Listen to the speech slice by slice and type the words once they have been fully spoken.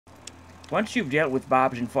Once you've dealt with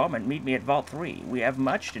Bob's informant, meet me at Vault 3. We have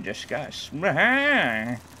much to discuss.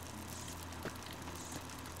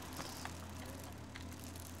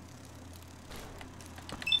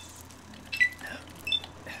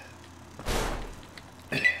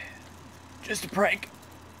 Just a prank.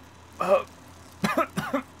 Oh.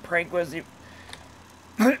 Prank was it?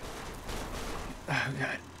 Oh,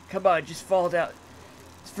 God. Come on, just fall down.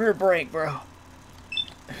 It's for a break, bro.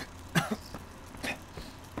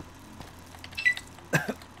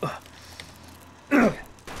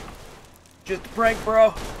 Just a prank,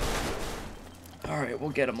 bro. Alright, we'll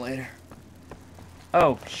get him later.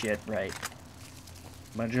 Oh, shit, right.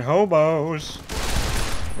 Bunch of hobos.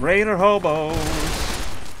 Raider hobos.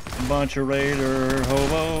 Bunch of raider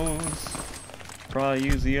hobos. Probably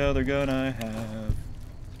use the other gun I have.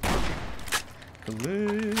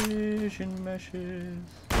 Collision meshes.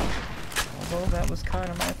 Although that was kind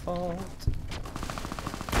of my fault.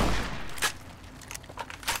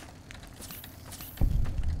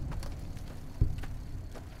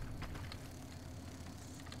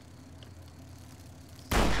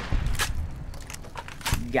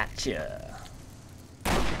 Gotcha.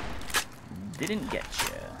 Didn't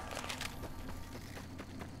getcha.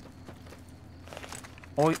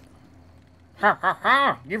 Oh. Ha ha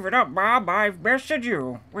ha! Give it up, Bob. I've bested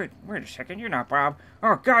you. Wait a second. You're not Bob.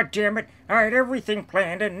 Oh, God damn it. I had everything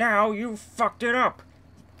planned and now you fucked it up.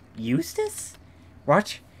 Eustace?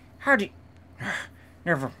 What? How do you...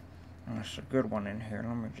 Never... Oh, there's a good one in here.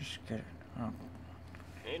 Let me just get it. Oh.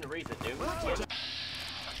 In recent news... God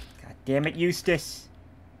damn it, Eustace.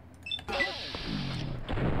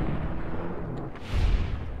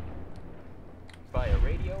 By a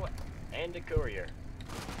radio and a courier.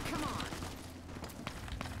 Come on.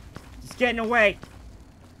 He's getting away.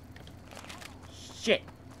 Shit.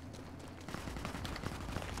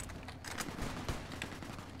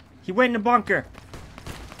 He went in the bunker.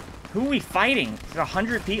 Who are we fighting? Is it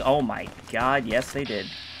 100 people? Oh my God, yes they did.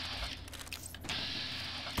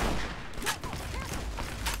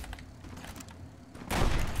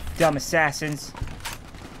 Dumb assassins.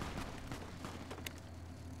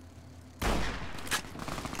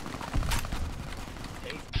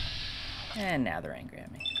 And now they're angry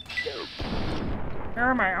at me.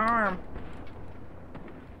 Oh, my arm.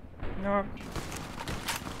 No.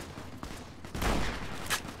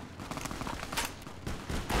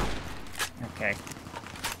 Okay.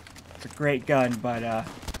 It's a great gun, but,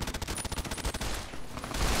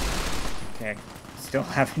 okay. Still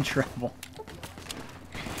having trouble.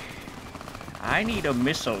 I need a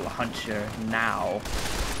missile launcher now.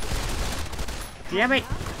 Damn it!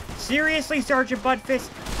 Seriously, Sergeant Buttfist?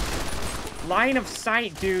 Line of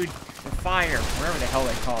sight, dude. Or fire. Whatever the hell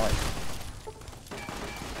they call it.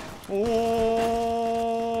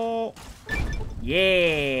 Oh!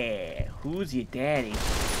 Yeah! Who's your daddy?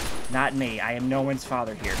 Not me. I am no one's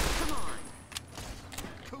father here.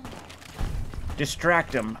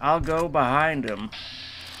 Distract him. I'll go behind him.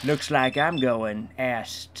 Looks like I'm going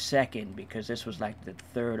ass second because this was like the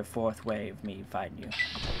third or fourth way of me fighting you.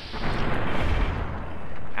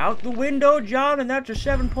 Out the window, John, and that's a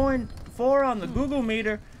 7.4 on the Google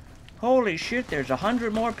meter. Holy shit, there's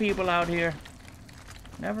 100 more people out here.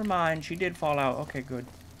 Never mind, she did fall out. Okay, good.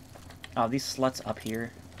 Oh, these sluts up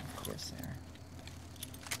here. Of course they are.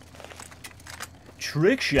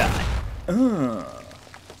 Trick shot. Are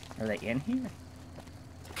they in here?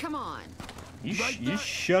 Come on. You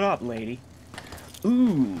shut up, lady.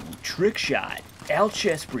 Ooh, trick shot. Al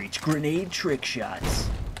ChestBreach grenade trick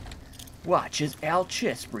shots. Watch as Al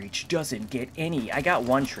ChestBreach doesn't get any. I got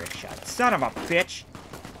one trick shot. Son of a bitch.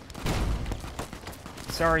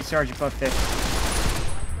 Sorry, Sergeant Buttfist.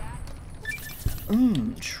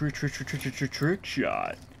 Trick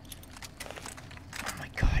shot. Oh my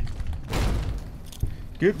God.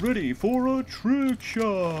 Get ready for a trick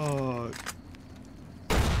shot.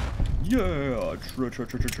 Yeah,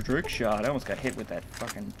 trick shot. I almost got hit with that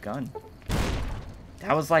fucking gun.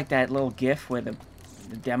 That was like that little gif where the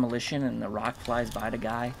demolition and the rock flies by the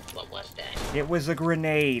guy. What was that? It was a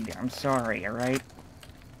grenade. I'm sorry, alright?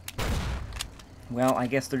 Well, I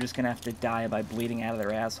guess they're just gonna have to die by bleeding out of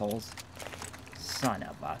their assholes. Son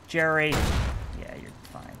of a... Jerry! Yeah, you're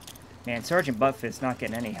fine. Man, Sergeant Buttfist's not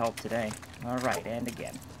getting any help today. Alright, and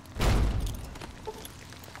again.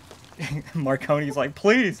 Marconi's like,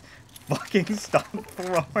 please! Fucking stop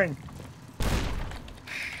throwing.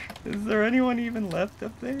 Is there anyone even left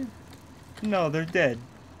up there? No, they're dead.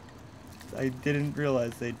 I didn't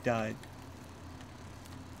realize they died.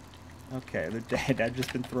 Okay, they're dead. I've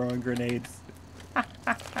just been throwing grenades.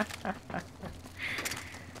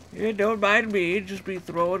 Yeah, don't mind me, just be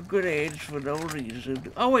throwing grenades for no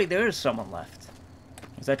reason. Oh wait, there is someone left.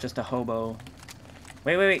 Is that just a hobo?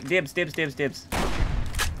 Wait, dibs.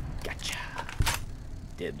 Gotcha.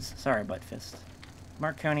 Dibs. Sorry, butt fist.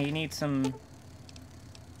 Marconi, you need some...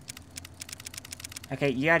 Okay,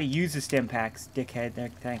 you gotta use the stim packs, dickhead. There,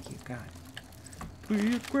 thank you, God.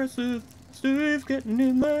 Be aggressive, Steve's getting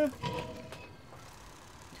in there.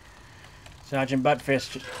 Sergeant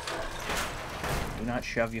Buttfist, do not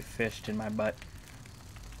shove your fist in my butt.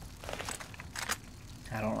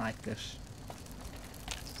 I don't like this.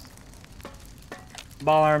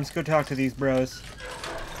 Ball arms, go talk to these bros.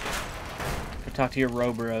 Go talk to your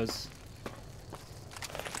row bros.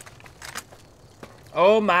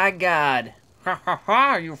 Oh my God. Ha ha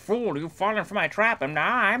ha, you fool, you've fallen for my trap, and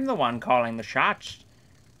now I'm the one calling the shots.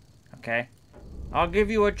 Okay. I'll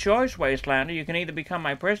give you a choice, Wastelander. You can either become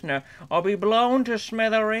my prisoner, or be blown to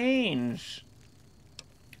smithereens.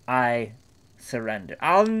 I surrender.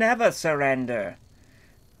 I'll never surrender.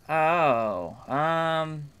 Oh,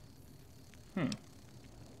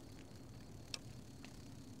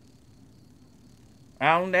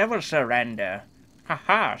 I'll never surrender.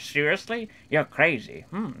 Haha, seriously? You're crazy.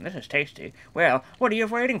 This is tasty. Well, what are you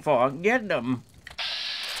waiting for? Get them.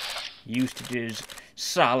 Usages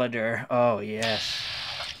solider. Oh, yes.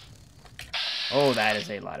 Oh, that is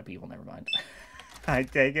a lot of people. Never mind. I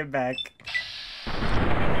take it back.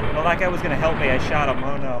 Well, that guy was going to help me. I shot him.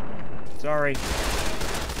 Oh, no. Sorry.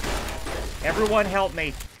 Everyone help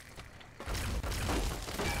me.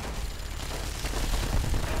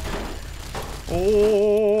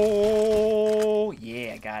 Oh,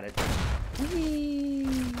 yeah, got it. Whee.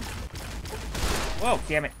 Whoa,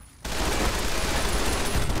 damn it.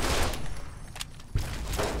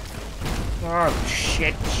 Oh,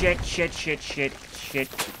 shit.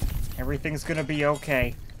 Everything's gonna be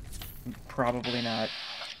okay. Probably not.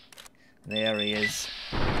 There he is.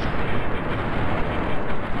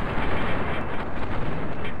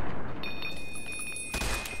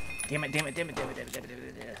 Damn it.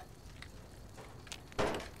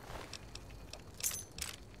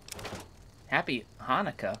 Happy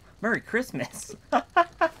Hanukkah. Merry Christmas.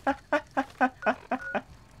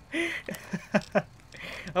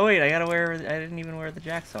 Oh wait, I gotta wear... I didn't even wear the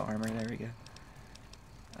Jacksaw armor. There we go.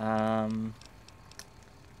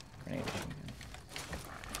 Grenade.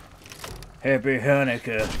 Happy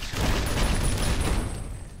Hanukkah.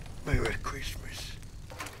 Merry Christmas.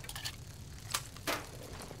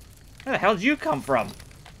 Where the hell did you come from?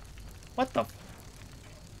 What the...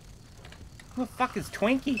 Who the fuck is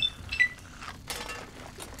Twinkie?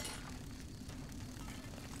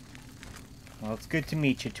 Well, it's good to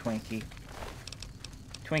meet you, Twinkie.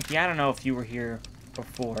 Twinkie, I don't know if you were here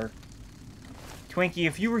before. Twinkie,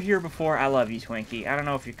 if you were here before, I love you, Twinkie. I don't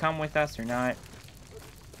know if you come with us or not.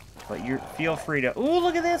 But you're feel free to... Ooh,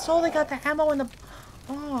 look at this! Oh, they got the ammo in the...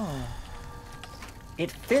 Oh.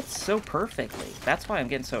 It fits so perfectly. That's why I'm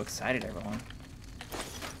getting so excited, everyone.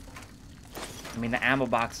 I mean, the ammo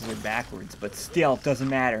boxes are backwards, but still, it doesn't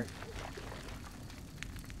matter.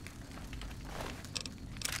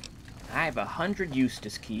 I have 100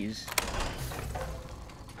 Eustace keys.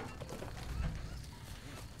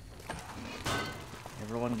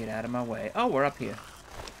 Everyone get out of my way. Oh, we're up here.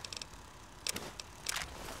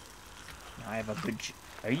 I have a good...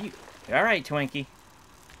 Are you... Alright, Twinkie.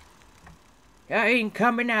 I ain't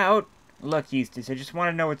coming out. Look, Eustace, I just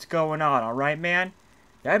want to know what's going on, alright, man?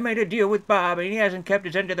 I made a deal with Bob, and he hasn't kept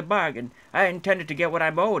his end of the bargain. I intended to get what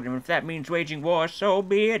I'm owed, and if that means waging war, so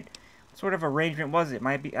be it. What sort of arrangement was it?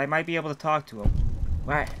 I might be able to talk to him.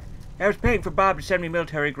 Why, I was paying for Bob to send me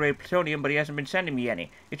military-grade plutonium, but he hasn't been sending me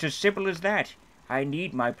any. It's as simple as that. I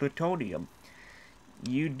need my plutonium.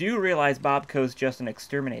 You do realize Bobco's just an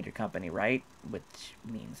exterminator company, right? Which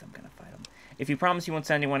means I'm gonna fight him. If you promise you won't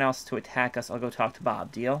send anyone else to attack us, I'll go talk to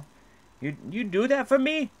Bob. Deal? You do that for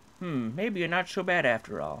me? Maybe you're not so bad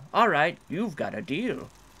after all. Alright, you've got a deal.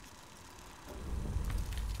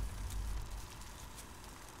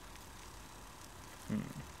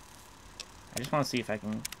 I just want to see if I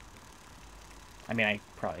can... I mean, I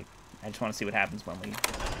just want to see what happens when we...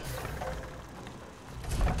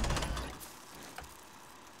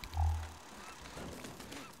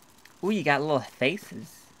 Ooh, you got little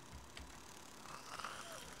faces.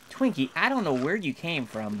 Twinkie, I don't know where you came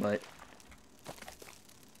from, but...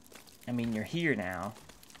 I mean, you're here now.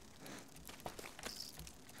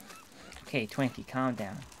 Okay, Twinkie, calm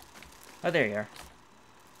down. Oh, there you are.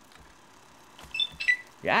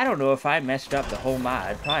 Yeah, I don't know if I messed up the whole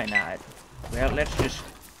mod. Probably not. Well, let's just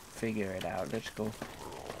figure it out. Let's go.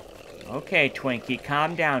 Okay, Twinkie.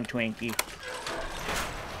 Calm down, Twinkie.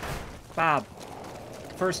 Bob.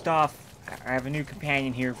 first off, I have a new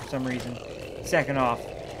companion here for some reason. Second off,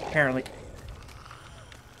 apparently...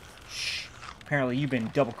 Shh. Apparently you've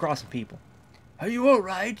been double-crossing people. Are you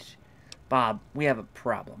alright? Bob, we have a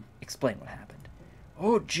problem. Explain what happened.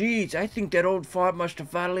 Oh, jeez, I think that old fart must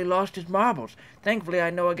have finally lost his marbles. Thankfully,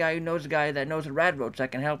 I know a guy who knows a guy that knows a radroach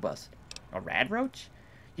that can help us. A radroach?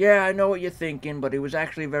 Yeah, I know what you're thinking, but he was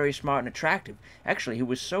actually very smart and attractive. Actually, he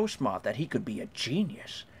was so smart that he could be a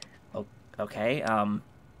genius. Oh, okay,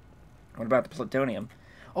 what about the plutonium?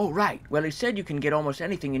 Oh, right. Well, he said you can get almost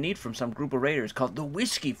anything you need from some group of raiders called the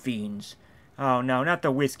Whiskey Fiends. Oh, no, not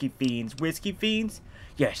the Whiskey Fiends. Whiskey Fiends?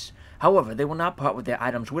 Yes. However, they will not part with their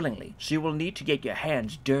items willingly, so you will need to get your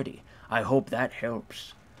hands dirty. I hope that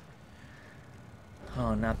helps.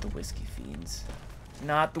 Oh, not the Whiskey Fiends.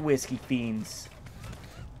 Not the Whiskey Fiends.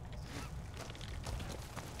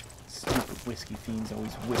 Stupid Whiskey Fiends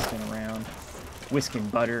always whisking around. Whisking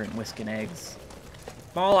butter and whisking eggs.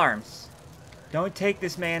 Ball arms. Don't take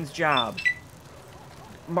this man's job.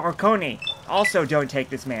 Marconi. Also don't take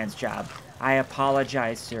this man's job. I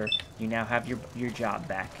apologize, sir. You now have your job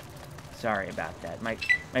back. Sorry about that. My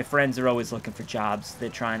friends are always looking for jobs. They're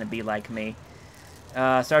trying to be like me.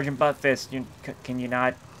 Sergeant Buttfist, can you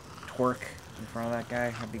not twerk in front of that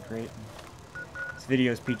guy? That'd be great. This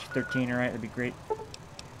video's PG-13, alright? That'd be great.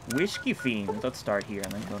 Whiskey Fiend. Let's start here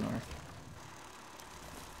and then go north.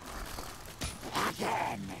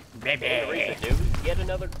 In recent news, yet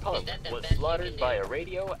another punk was slaughtered by a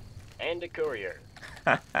radio and a courier.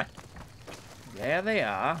 There they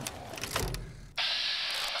are.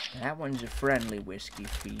 That one's a friendly Whiskey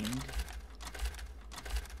Fiend.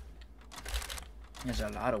 There's a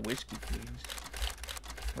lot of Whiskey Fiends.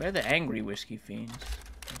 Where are the angry Whiskey Fiends?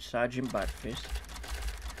 Sergeant Buttfist.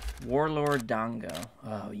 Warlord Dongo.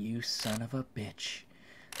 Oh, you son of a bitch.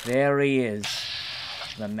 There he is.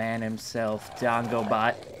 The man himself, Dongo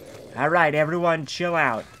Bot. Alright, everyone, chill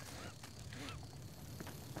out.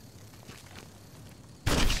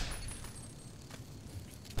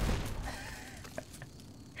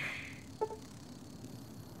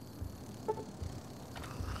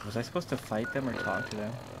 Was I supposed to fight them or talk to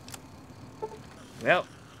them? Well.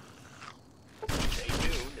 Stay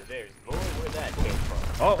tuned, there's more where that came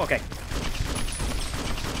from. Oh, okay.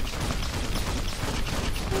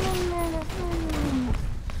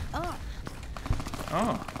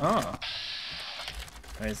 Oh.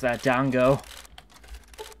 Where's that Dongo?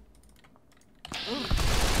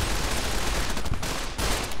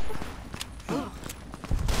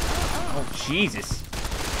 Oh, Jesus.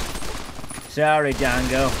 Sorry,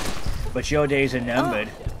 Dongo, but your days are numbered.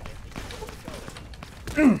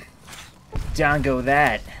 Dongo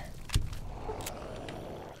that.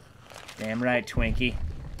 Damn right, Twinkie.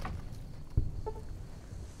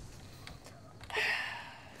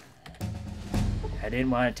 I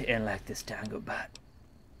didn't want it to end like this, Dongo Bot,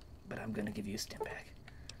 but I'm gonna give you a stim pack.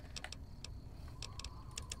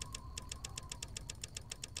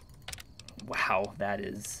 Wow, that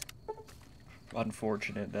is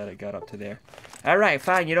unfortunate that it got up to there. Alright,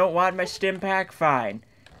 fine, you don't want my stim pack? Fine.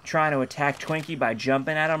 Trying to attack Twinkie by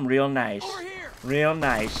jumping at him? Real nice. Real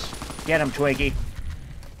nice. Get him, Twinkie.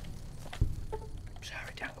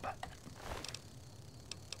 Sorry, Dongo Bot.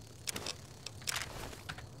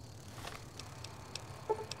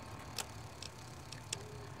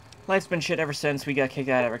 Life's been shit ever since we got kicked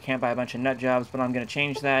out of our camp by a bunch of nut jobs, but I'm gonna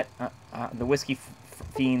change that. The Whiskey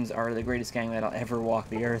Fiends are the greatest gang that'll ever walk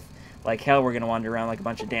the earth. Like hell, we're gonna wander around like a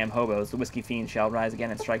bunch of damn hobos. The Whiskey Fiends shall rise again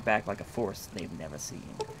and strike back like a force they've never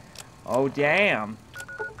seen. Oh, damn.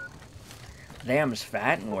 Them's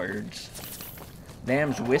fatting words.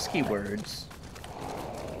 Them's whiskey words.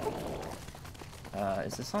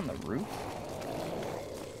 Is this on the roof?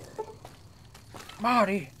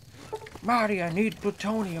 Marty! Marty, I need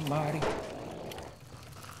plutonium, Marty.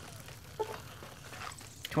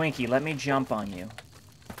 Twinkie, let me jump on you.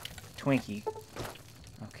 Twinkie.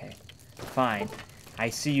 Okay. Fine.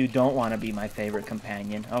 I see you don't want to be my favorite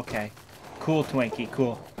companion. Okay. Cool, Twinkie.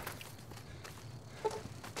 Cool.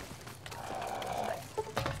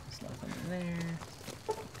 There's nothing in there.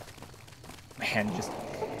 Man, just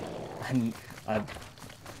a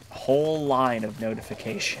whole line of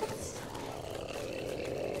notifications.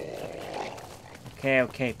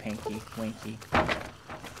 Okay, Pinky, Winky.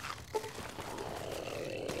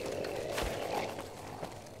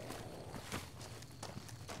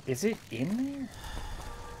 Is it in there?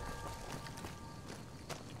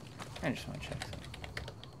 I just want to check something.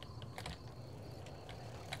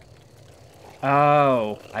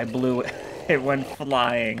 Oh, I blew it. It went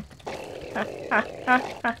flying.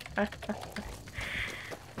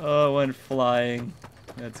 Oh, it went flying.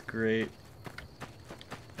 That's great.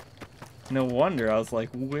 No wonder. I was like,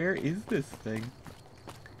 where is this thing?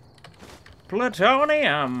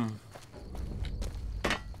 Plutonium!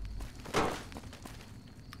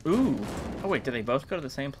 Ooh. Oh, wait, do they both go to the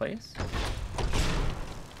same place?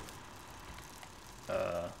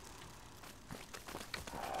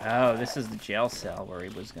 Oh, this is the jail cell where he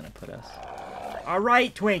was gonna put us.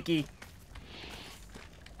 Alright, Twinkie!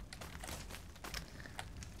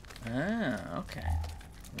 Ah, okay.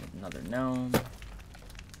 Another gnome.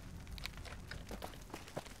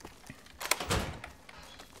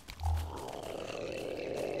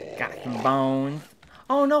 Got some bones.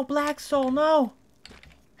 Oh no, Black Soul, no!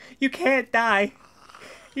 You can't die!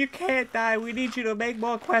 You can't die! We need you to make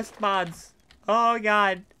more quest mods! Oh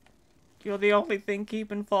god! You're the only thing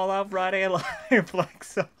keeping Fallout Friday alive, Black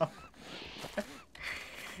Soul.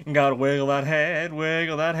 Gotta wiggle that hand,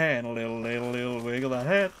 little, wiggle that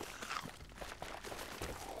hand.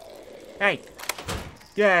 Hey!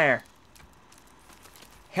 There!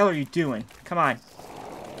 Hell are you doing? Come on.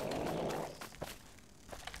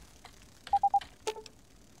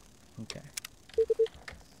 Okay.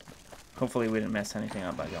 Hopefully we didn't mess anything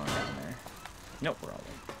up by going down there. Nope, we're all good.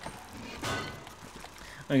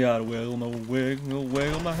 I gotta wiggle my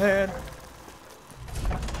head.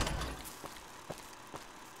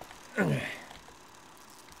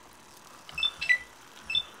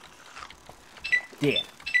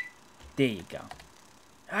 There you go.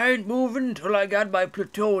 I ain't moving till I got my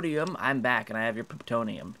plutonium. I'm back and I have your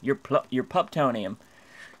plutonium. Your puptonium.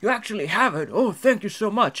 You actually have it? Oh, thank you so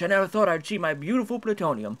much. I never thought I'd see my beautiful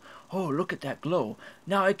plutonium. Oh, look at that glow.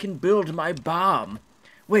 Now I can build my bomb.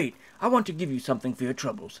 Wait, I want to give you something for your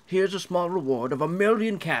troubles. Here's a small reward of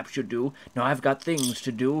 1,000,000 caps you do. Now I've got things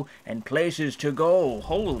to do and places to go.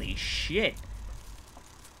 Holy shit.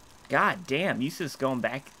 God damn, Eustace going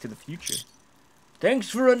back to the future. Thanks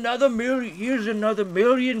for another 1,000,000. Here's another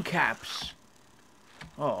 1,000,000 caps.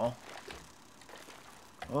 Oh.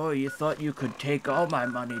 Oh, you thought you could take all my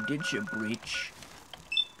money, did you, Breach?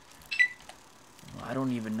 Well, I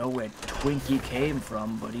don't even know where Twinkie came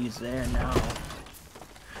from, but he's there now.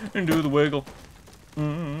 And do the wiggle.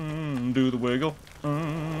 Do the wiggle.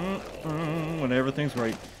 When everything's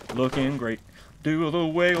great. Looking great. Do the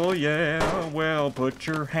wiggle, yeah. Well, put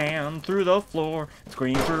your hand through the floor and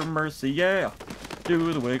scream for mercy, yeah.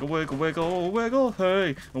 Do the wiggle, wiggle, wiggle, wiggle,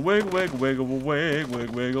 hey. Wiggle, wiggle, wiggle, wiggle,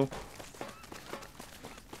 wiggle, wiggle.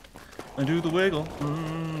 And do the wiggle.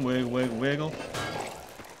 Wiggle, wiggle, wiggle.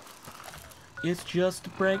 It's just a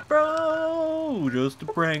prank, bro. Just a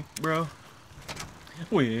prank, bro.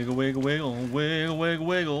 Wiggle, wiggle, wiggle, wiggle, wiggle,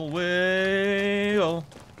 wiggle, wiggle,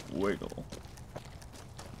 wiggle.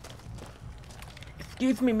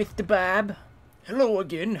 Excuse me, Mr. Bob. Hello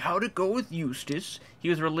again. How'd it go with Eustace? He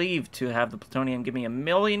was relieved to have the plutonium give me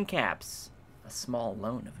 1,000,000 caps. A small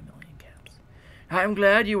loan of 1,000,000 caps. I'm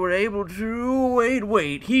glad you were able to...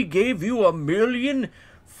 Wait. He gave you 1,000,000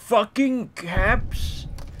 fucking caps?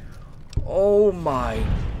 Oh my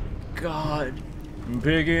god.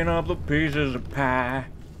 Picking up the pieces of pie.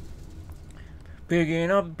 Picking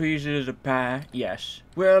up the pieces of pie. Yes.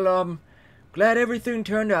 Well, glad everything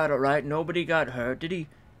turned out alright. Nobody got hurt. Did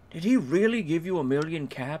he really give you 1,000,000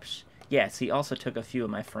 caps? Yes, he also took a few of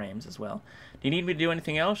my frames as well. Do you need me to do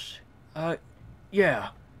anything else? Yeah.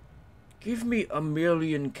 Give me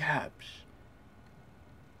 1,000,000 caps.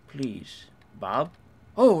 Please. Bob?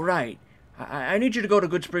 Oh, right. I need you to go to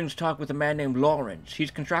Good Springs talk with a man named Lawrence. He's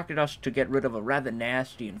contracted us to get rid of a rather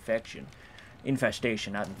nasty infestation.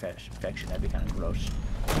 Infestation, not infection. That'd be kind of gross.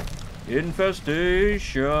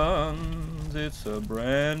 Infestations, it's a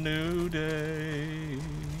brand new day.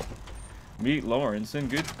 Meet Lawrence in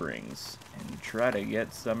Good Springs and try to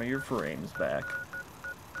get some of your frames back.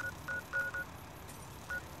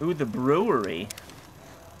 Ooh, the brewery.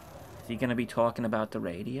 Is he gonna be talking about the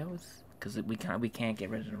radios? Because we can't get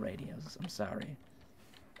rid of the radios. I'm sorry.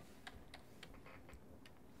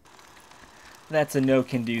 That's a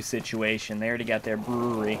no-can-do situation. They already got their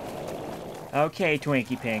brewery. Okay,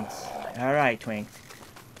 Twinkie Pinks. Alright, Twink.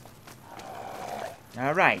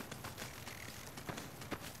 Alright.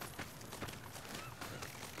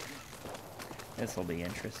 This'll be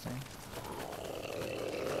interesting.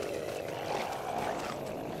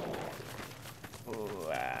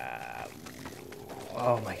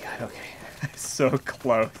 Oh my god, okay. So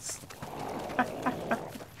close.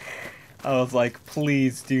 I was like,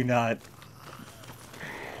 please do not.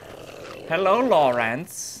 Hello,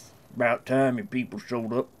 Lawrence. About time your people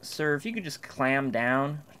showed up. Sir, if you could just clam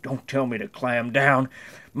down. Don't tell me to clam down.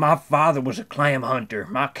 My father was a clam hunter.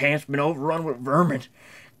 My camp's been overrun with vermin.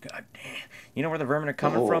 God damn. You know where the vermin are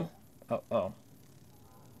coming from? Oh.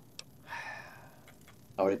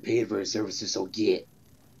 I already paid for his services, so get.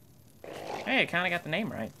 Hey, I kind of got the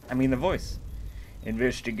name right. I mean, the voice.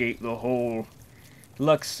 Investigate the hole.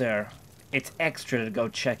 Look, sir. It's extra to go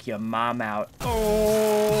check your mom out.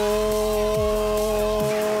 Oh!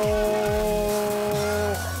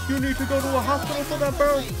 You need to go to a hospital for that,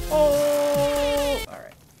 bro. Oh!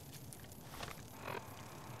 Alright.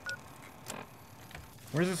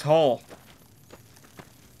 Where's this hole?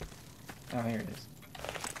 Oh, here it is.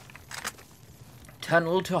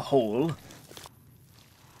 Tunnel to hole.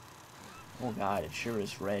 Oh god, it sure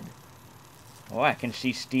is red. Oh, I can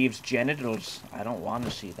see Steve's genitals. I don't want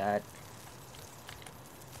to see that.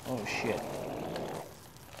 Oh shit.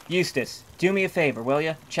 Eustace, do me a favor, will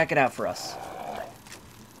ya? Check it out for us.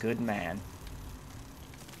 Good man.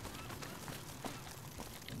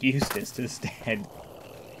 Eustace is dead.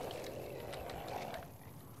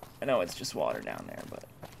 I know it's just water down there, but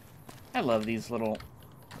I love these little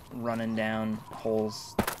running down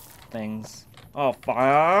holes things. Oh,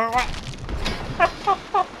 fire!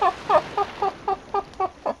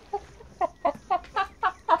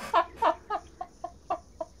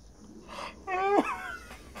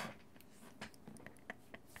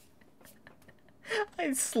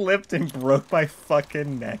 I slipped and broke my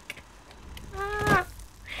fucking neck.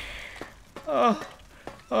 Oh,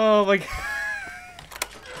 oh my god.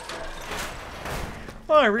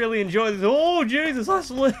 Oh, I really enjoyed this. Oh, Jesus, I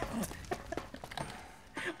slipped.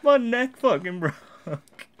 My neck fucking broke.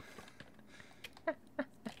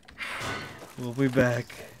 We'll be back.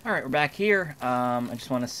 Alright, we're back here. I just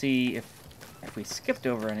want to see if we skipped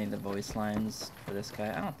over any of the voice lines for this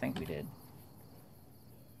guy. I don't think we did.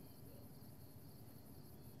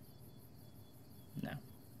 No.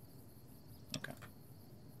 Okay.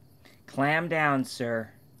 Clam down,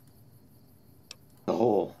 sir. The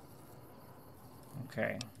hole.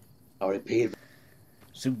 Okay. I already paid.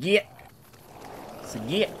 So get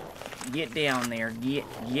down there. Get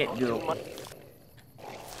go. Oh,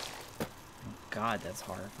 God, that's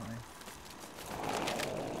horrifying.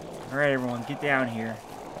 Alright, everyone, get down here.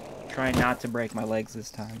 Try not to break my legs this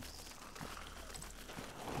time.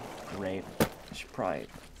 Great. I should probably...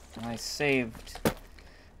 I saved...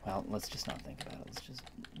 Well, let's just not think about it. Let's just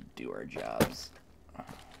do our jobs. Come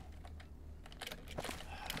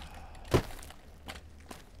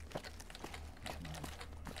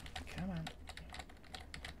on.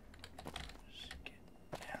 Just get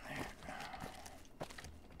down there.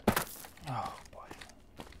 Oh, boy.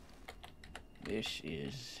 This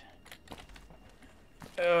is...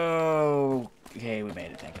 Okay, we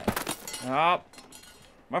made it, thank God. Oh,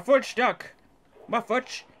 my foot's stuck. My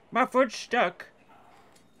foot's stuck.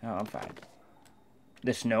 Oh, I'm fine.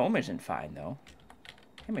 This gnome isn't fine, though.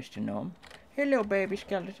 Hey, Mr. Gnome. Hey, little baby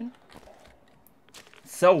skeleton.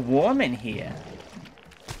 It's so warm in here.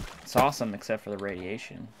 It's awesome, except for the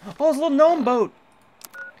radiation. Oh, it's a little gnome boat.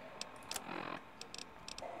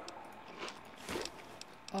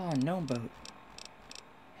 Oh, gnome boat.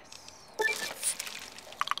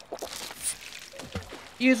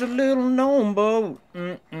 Here's a little gnome boat.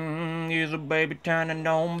 Here's a baby tiny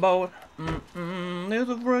gnome boat. There's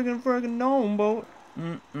a friggin' gnome boat.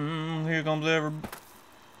 Here comes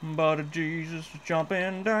everybody, Jesus,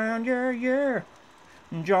 jumping down, yeah.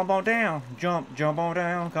 Jump on down, jump on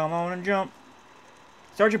down, come on and jump.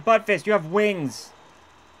 Sergeant Buttfist, you have wings.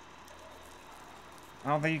 I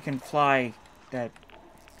don't think you can fly that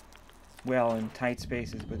well in tight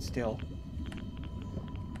spaces, but still.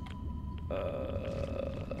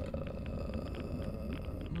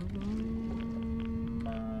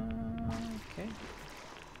 Okay.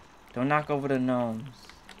 Don't knock over the gnomes.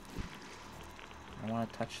 I want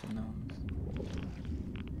to touch the gnomes.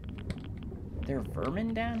 Are there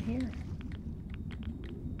vermin down here?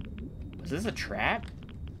 Is this a trap?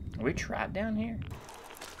 Are we trapped down here?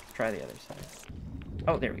 Let's try the other side.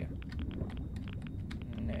 Oh, there we go.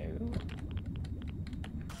 No.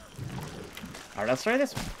 Alright, let's try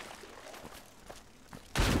this one.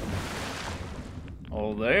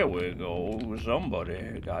 Oh, there we go.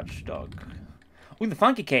 Somebody got stuck. Ooh, the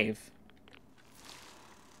funky cave.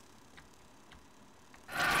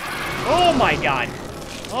 Oh my god.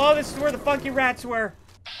 Oh, this is where the funky rats were.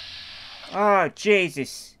 Oh,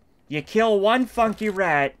 Jesus. You kill one funky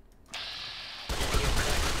rat.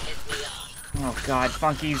 Oh god,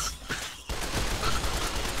 funkies.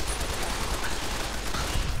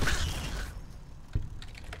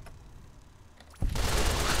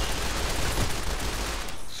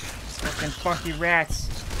 Fucking funky rats.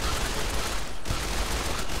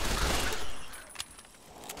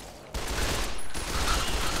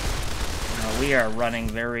 Oh, we are running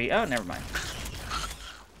very... Oh, never mind.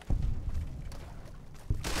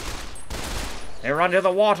 They're under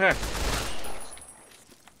the water.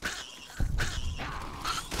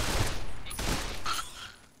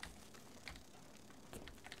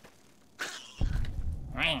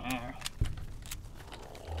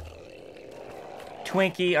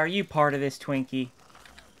 Twinkie, are you part of this, Twinkie?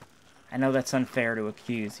 I know that's unfair to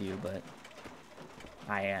accuse you, but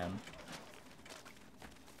I am.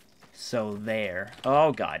 So there.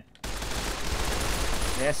 Oh, God.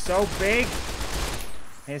 They're so big.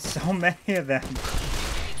 There's so many of them.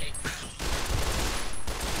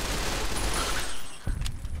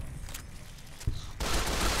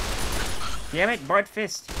 Damn it, Butt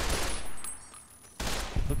Fist.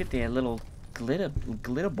 Look at their little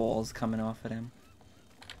glitter balls coming off of them.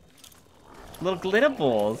 Little glitter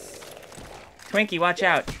balls. Twinkie, watch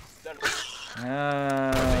out.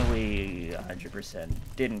 We 100%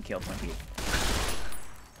 didn't kill Twinkie.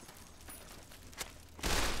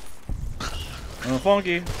 Oh,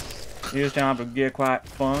 funky. It's time to get quite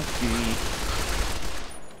funky.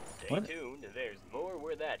 Stay tuned, there's more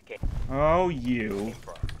where that came Oh, you.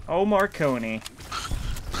 Oh, Marconi.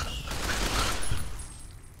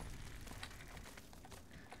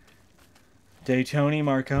 Daytoni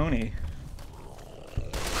Marconi.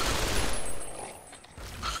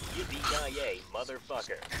 Yippee-ki-yay,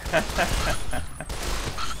 motherfucker.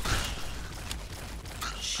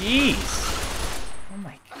 Jeez. Oh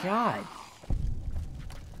my God.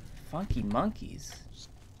 Funky monkeys.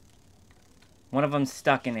 One of them's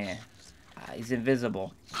stuck in there. He's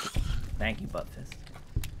invisible. Thank you, Buttfist.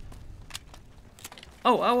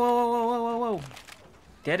 Oh, whoa, whoa, whoa, whoa, whoa, whoa.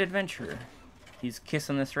 Dead adventurer. He's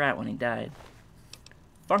kissing this rat when he died.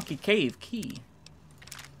 Funky cave key.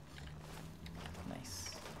 Nice.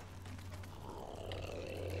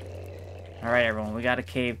 Alright, everyone. We got a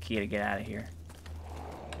cave key to get out of here.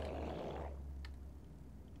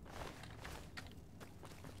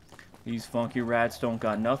 These funky rats don't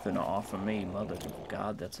got nothing to offer me. Mother of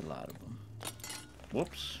God, that's a lot of them.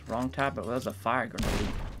 Whoops. Wrong type of... That was a fire grenade.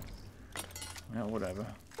 Well, whatever.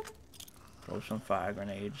 Throw some fire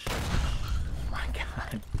grenades. Oh my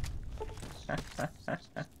God.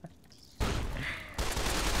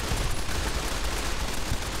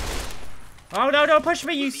 Oh no, don't push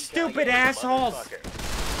me, you stupid assholes!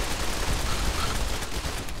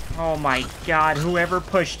 Oh my God, whoever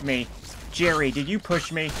pushed me. Jerry, did you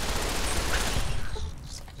push me?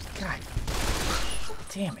 God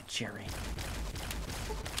damn it, Jerry.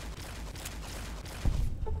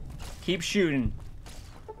 Keep shooting.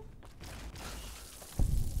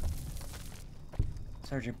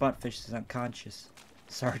 Sergeant Buttfish is unconscious.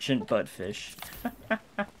 Sergeant Buttfish.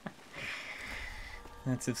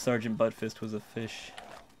 That's if Sergeant Buttfist was a fish.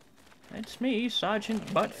 It's me,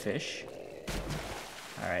 Sergeant Buttfish.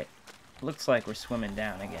 Alright. Looks like we're swimming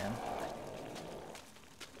down again.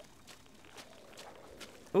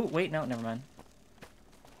 Oh, wait, no, never mind.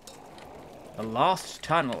 The Lost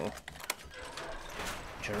Tunnel.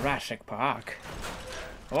 Jurassic Park.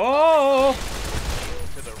 Oh!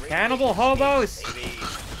 Cannibal hobos!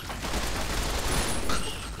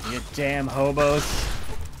 You damn hobos.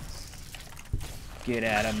 Get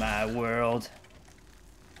out of my world.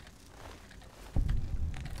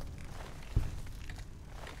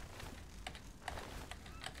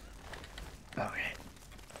 Okay.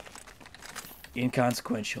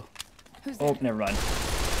 Inconsequential. Oh, never mind.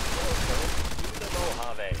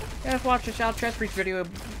 Yeah, I've watched this ChestBreach video.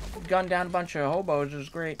 Gunned down a bunch of hobos. It was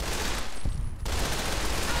great.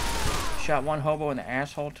 Shot one hobo in the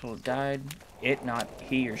asshole till it died. It, not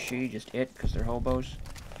he or she, just it, because they're hobos.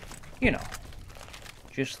 You know.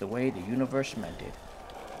 Just the way the universe meant it.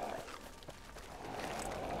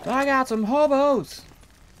 I got some hobos!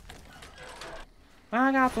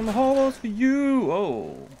 I got some hobos for you!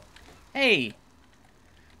 Oh. Hey!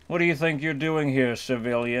 What do you think you're doing here,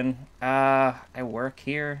 civilian? I work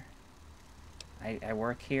here. I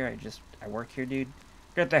work here. I work here, dude.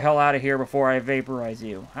 Get the hell out of here before I vaporize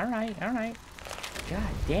you. Alright, alright. God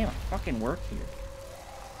damn, I fucking work here.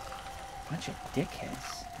 Bunch of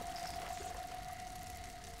dickheads.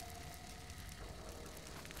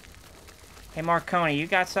 Hey, Marconi, you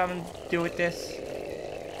got something to do with this?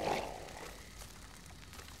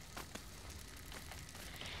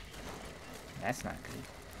 That's not good.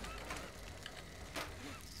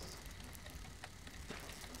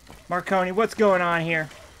 Marconi, what's going on here?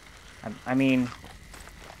 I mean...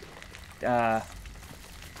 Okay.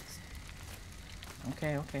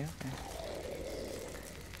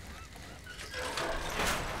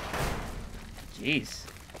 Jeez.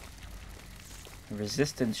 The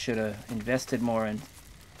Resistance should have invested more in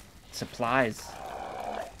supplies.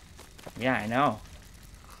 Yeah, I know.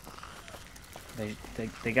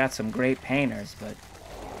 They got some great painters, but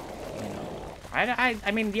you know,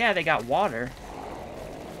 I mean, yeah, they got water.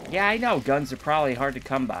 Yeah, I know guns are probably hard to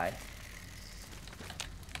come by.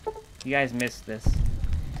 You guys missed this.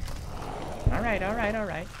 All right, all right, all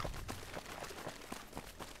right.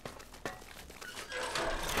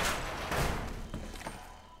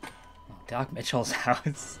 Doc Mitchell's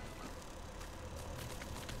house.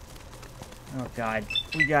 Oh God,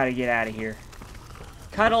 we gotta get out of here.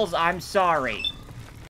 Cuddles, I'm sorry.